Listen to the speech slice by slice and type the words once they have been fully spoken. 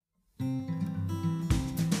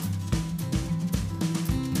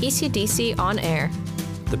ECDC On Air,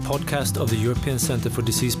 the podcast of the European Centre for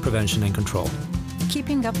Disease Prevention and Control.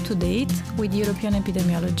 Keeping up to date with European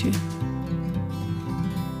epidemiology.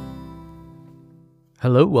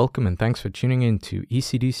 Hello, welcome, and thanks for tuning in to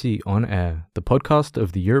ECDC On Air, the podcast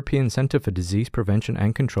of the European Centre for Disease Prevention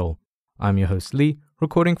and Control. I'm your host Lee,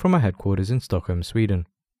 recording from our headquarters in Stockholm, Sweden.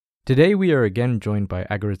 Today we are again joined by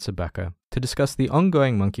Agaritza Bakker to discuss the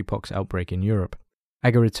ongoing monkeypox outbreak in Europe.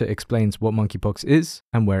 Agaritza explains what monkeypox is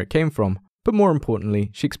and where it came from, but more importantly,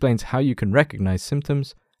 she explains how you can recognize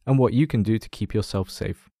symptoms and what you can do to keep yourself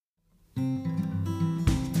safe.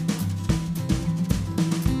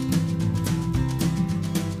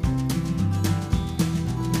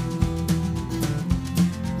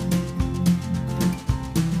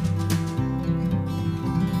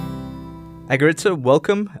 Agaritza,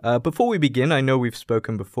 welcome. Before we begin, I know we've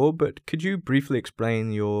spoken before, but could you briefly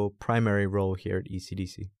explain your primary role here at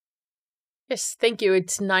ECDC? Yes, thank you.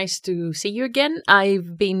 It's nice to see you again.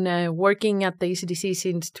 I've been working at the ECDC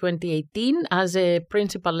since 2018 as a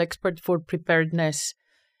principal expert for preparedness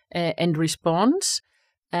and response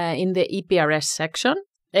in the EPRS section.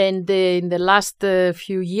 And in the last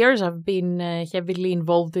few years, I've been heavily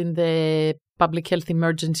involved in the public health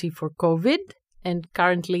emergency for COVID and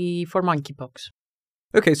currently for monkeypox.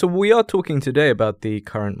 Okay, so we are talking today about the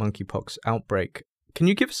current monkeypox outbreak. Can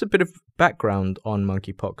you give us a bit of background on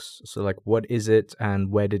monkeypox? So, what is it and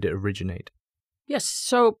where did it originate? Yes,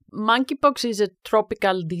 so monkeypox is a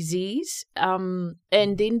tropical disease, and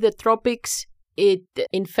in the tropics, it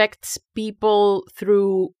infects people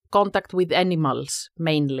through contact with animals,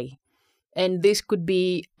 mainly. And this could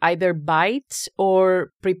be either bites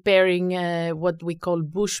or preparing what we call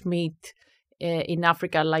bushmeat in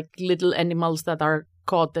Africa, like little animals that are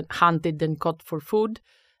caught and hunted and caught for food,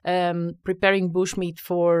 preparing bushmeat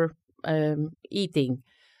for eating.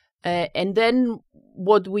 And then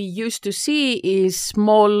what we used to see is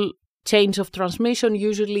small chains of transmission,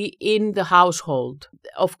 usually in the household.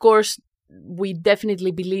 Of course, we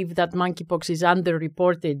definitely believe that monkeypox is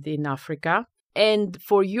underreported in Africa. And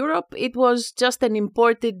for Europe, it was just an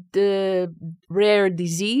imported rare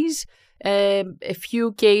disease, a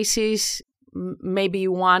few cases, maybe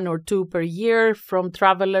 1 or 2 per year from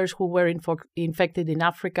travelers who were infected in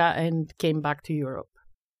Africa and came back to Europe.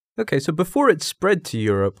 Okay, so before it spread to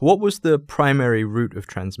Europe, what was the primary route of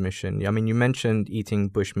transmission? I mean, you mentioned eating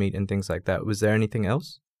bushmeat and things like that. Was there anything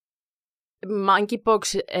else?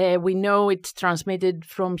 Monkeypox, we know it's transmitted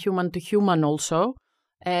from human to human also.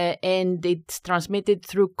 And it's transmitted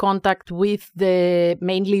through contact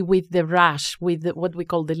mainly with the rash, with what we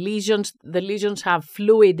call the lesions. The lesions have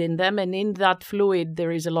fluid in them, and in that fluid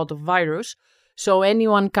there is a lot of virus. So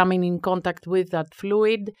anyone coming in contact with that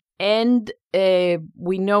fluid, and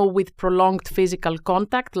we know with prolonged physical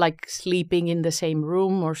contact, like sleeping in the same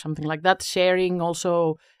room or something like that, sharing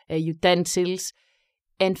also utensils.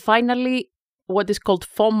 And finally, what is called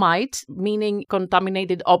fomites, meaning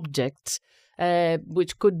contaminated objects.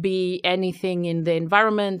 Which could be anything in the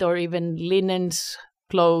environment or even linens,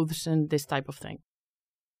 clothes, and this type of thing.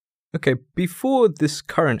 Okay, before this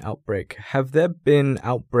current outbreak, have there been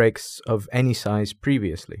outbreaks of any size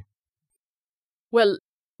previously? Well,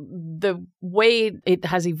 the way it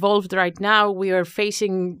has evolved right now, we are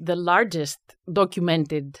facing the largest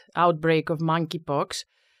documented outbreak of monkeypox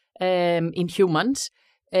in humans.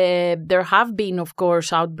 There have been, of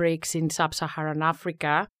course, outbreaks in sub-Saharan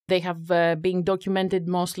Africa. They have been documented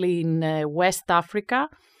mostly in West Africa.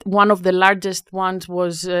 One of the largest ones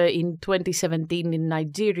was in 2017 in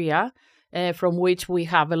Nigeria, from which we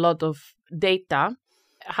have a lot of data.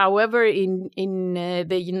 However, in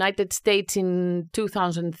the United States in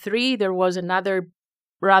 2003, there was another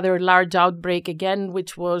rather large outbreak again,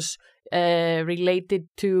 which was related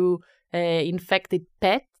to infected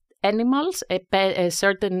pet animals, a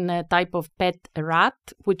certain type of pet rat,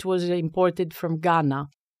 which was imported from Ghana.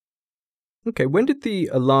 Okay, when did the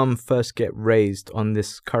alarm first get raised on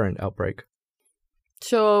this current outbreak?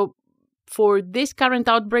 So for this current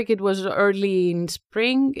outbreak, it was early in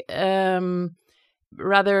spring,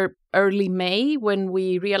 rather early May, when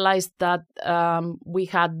we realized that we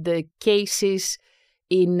had the cases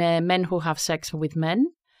in men who have sex with men.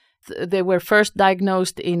 They were first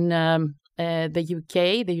diagnosed in the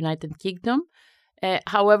UK, the United Kingdom.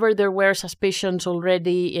 However, there were suspicions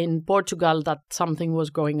already in Portugal that something was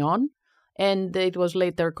going on. And it was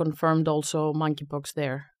later confirmed also monkeypox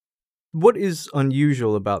there. What is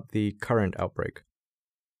unusual about the current outbreak?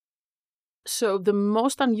 So the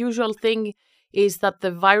most unusual thing is that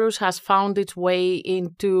the virus has found its way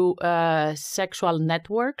into sexual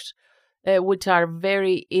networks, which are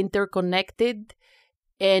very interconnected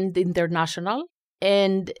and international.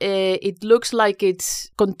 And it looks like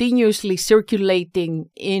it's continuously circulating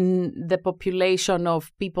in the population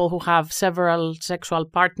of people who have several sexual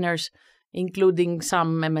partners, including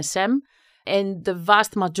some MSM. And the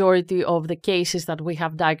vast majority of the cases that we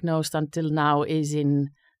have diagnosed until now is in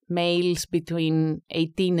males between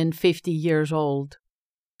 18 and 50 years old.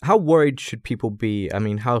 How worried should people be? I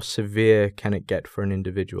mean, how severe can it get for an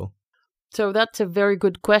individual? So that's a very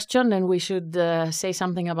good question, and we should say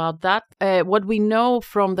something about that. What we know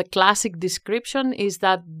from the classic description is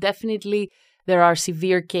that definitely there are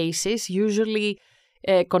severe cases, usually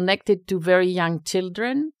connected to very young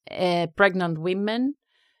children, pregnant women,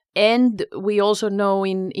 and we also know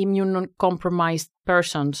in immunocompromised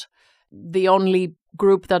persons. The only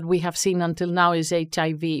group that we have seen until now is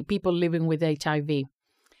HIV, people living with HIV.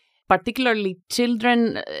 Particularly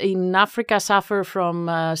children in Africa suffer from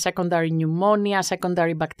secondary pneumonia,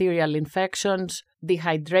 secondary bacterial infections,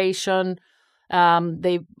 dehydration.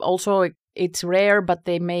 It's rare, but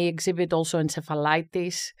they may exhibit also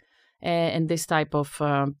encephalitis and this type of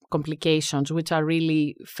complications, which are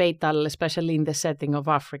really fatal, especially in the setting of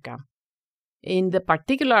Africa. In the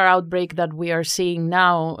particular outbreak that we are seeing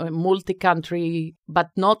now, multi-country, but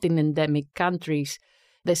not in endemic countries,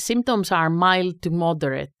 the symptoms are mild to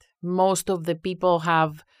moderate. Most of the people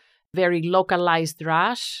have very localized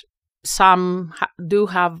rash. Some do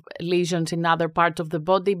have lesions in other parts of the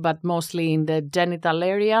body, but mostly in the genital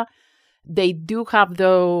area. They do have,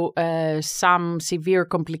 though, some severe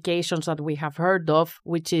complications that we have heard of,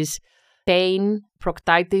 which is pain,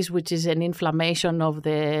 proctitis, which is an inflammation of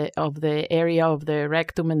the area of the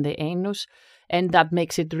rectum and the anus, and that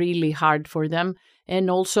makes it really hard for them.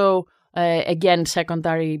 And also, again,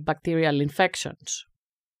 secondary bacterial infections.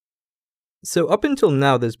 So up until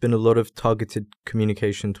now, there's been a lot of targeted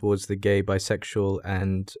communication towards the gay, bisexual,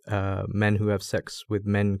 and men who have sex with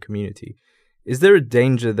men community. Is there a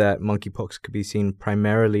danger that monkeypox could be seen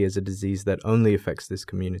primarily as a disease that only affects this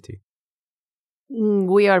community?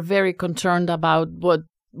 We are very concerned about what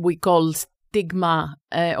we call stigma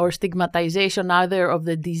or stigmatization, either of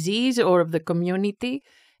the disease or of the community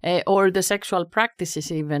or the sexual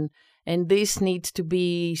practices even. And this needs to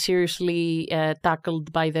be seriously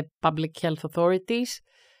tackled by the public health authorities.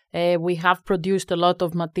 We have produced a lot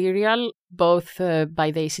of material, both by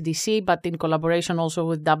the ECDC, but in collaboration also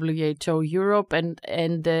with WHO Europe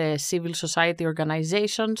and civil society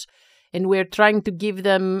organizations. And we're trying to give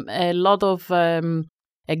them a lot of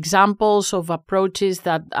examples of approaches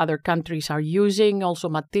that other countries are using, also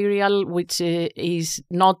material which is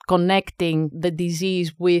not connecting the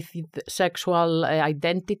disease with sexual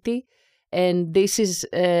identity. And this is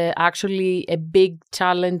actually a big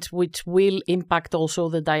challenge which will impact also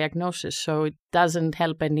the diagnosis, so it doesn't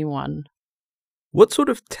help anyone. What sort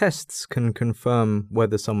of tests can confirm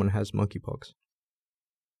whether someone has monkeypox?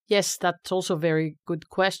 Yes, that's also a very good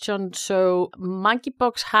question. So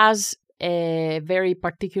monkeypox has a very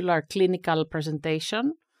particular clinical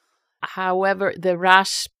presentation. However, the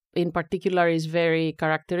rash in particular is very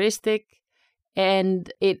characteristic,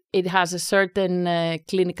 and it has a certain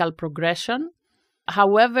clinical progression.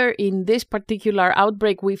 However, in this particular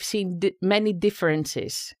outbreak, we've seen many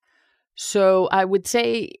differences. So I would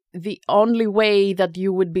say the only way that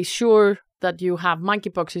you would be sure that you have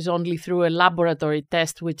monkeypox is only through a laboratory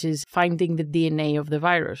test, which is finding the DNA of the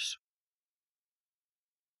virus.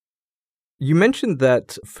 You mentioned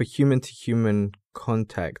that for human-to-human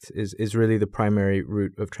contact is really the primary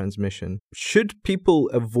route of transmission. Should people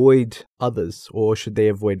avoid others, or should they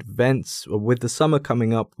avoid events? With the summer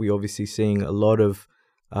coming up, we're obviously seeing a lot of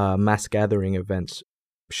mass gathering events.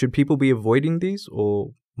 Should people be avoiding these,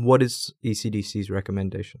 or what is ECDC's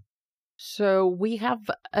recommendation? So we have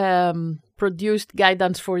produced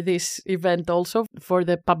guidance for this event also for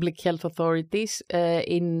the public health authorities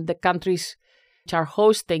in the countries which are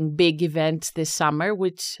hosting big events this summer,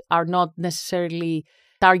 which are not necessarily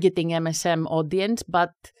targeting MSM audience, but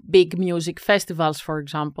big music festivals, for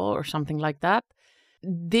example, or something like that.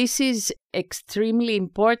 This is extremely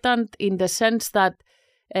important in the sense that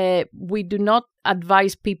we do not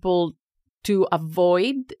advise people to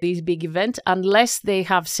avoid these big events unless they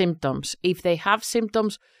have symptoms. If they have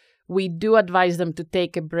symptoms, we do advise them to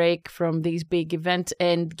take a break from these big events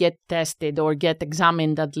and get tested or get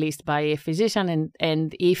examined at least by a physician,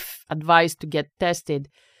 and if advised, to get tested.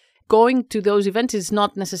 Going to those events is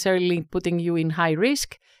not necessarily putting you in high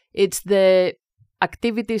risk. It's the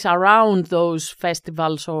activities around those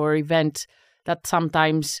festivals or events that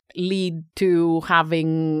sometimes lead to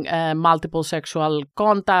having multiple sexual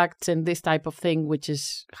contacts and this type of thing, which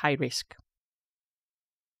is high risk.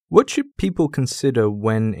 What should people consider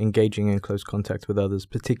when engaging in close contact with others,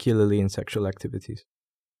 particularly in sexual activities?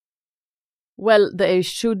 Well, they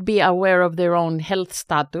should be aware of their own health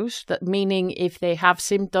status, that meaning if they have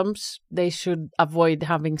symptoms, they should avoid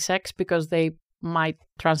having sex because they might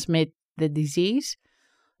transmit the disease,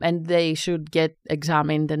 and they should get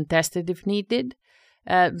examined and tested if needed.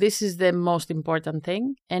 This is the most important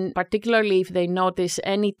thing, and particularly if they notice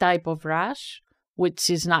any type of rash, which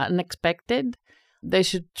is not unexpected, they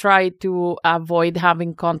should try to avoid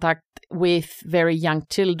having contact with very young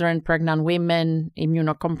children, pregnant women,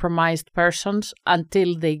 immunocompromised persons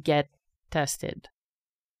until they get tested.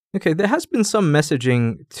 Okay, there has been some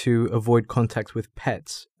messaging to avoid contact with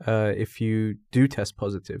pets if you do test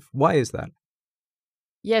positive. Why is that?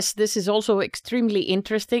 Yes, this is also extremely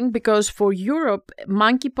interesting because for Europe,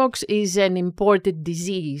 monkeypox is an imported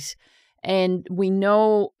disease. And we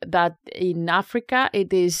know that in Africa,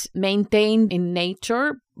 it is maintained in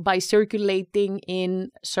nature by circulating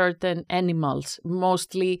in certain animals,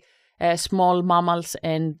 mostly small mammals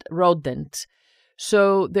and rodents.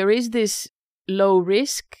 So there is this low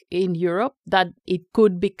risk in Europe that it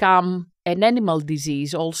could become an animal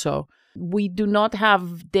disease also. We do not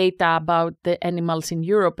have data about the animals in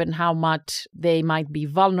Europe and how much they might be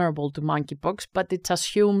vulnerable to monkeypox, but it's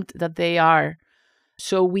assumed that they are.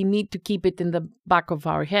 So we need to keep it in the back of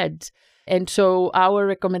our heads. And so our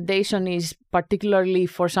recommendation is particularly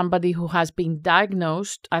for somebody who has been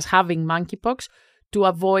diagnosed as having monkeypox to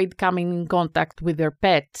avoid coming in contact with their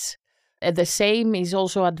pets. The same is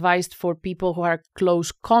also advised for people who are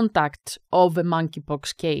close contacts of a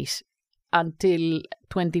monkeypox case until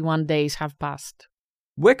 21 days have passed.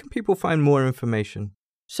 Where can people find more information?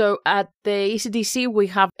 So at the ECDC, we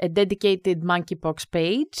have a dedicated monkeypox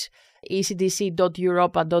page,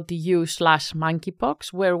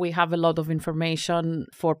 ecdc.europa.eu/monkeypox, where we have a lot of information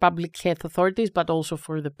for public health authorities, but also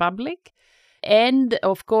for the public. And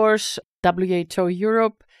of course, WHO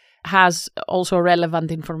Europe has also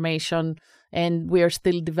relevant information, and we are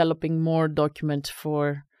still developing more documents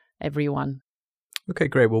for everyone. Okay,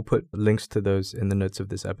 great. We'll put links to those in the notes of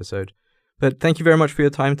this episode. But thank you very much for your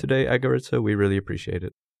time today, Agaritza. We really appreciate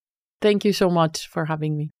it. Thank you so much for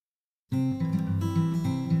having me.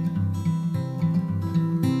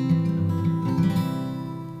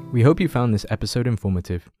 We hope you found this episode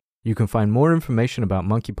informative. You can find more information about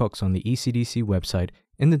monkeypox on the ECDC website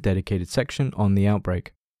in the dedicated section on the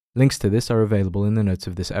outbreak. Links to this are available in the notes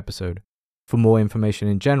of this episode. For more information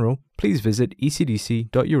in general, please visit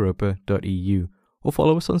ecdc.europa.eu or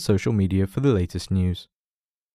follow us on social media for the latest news.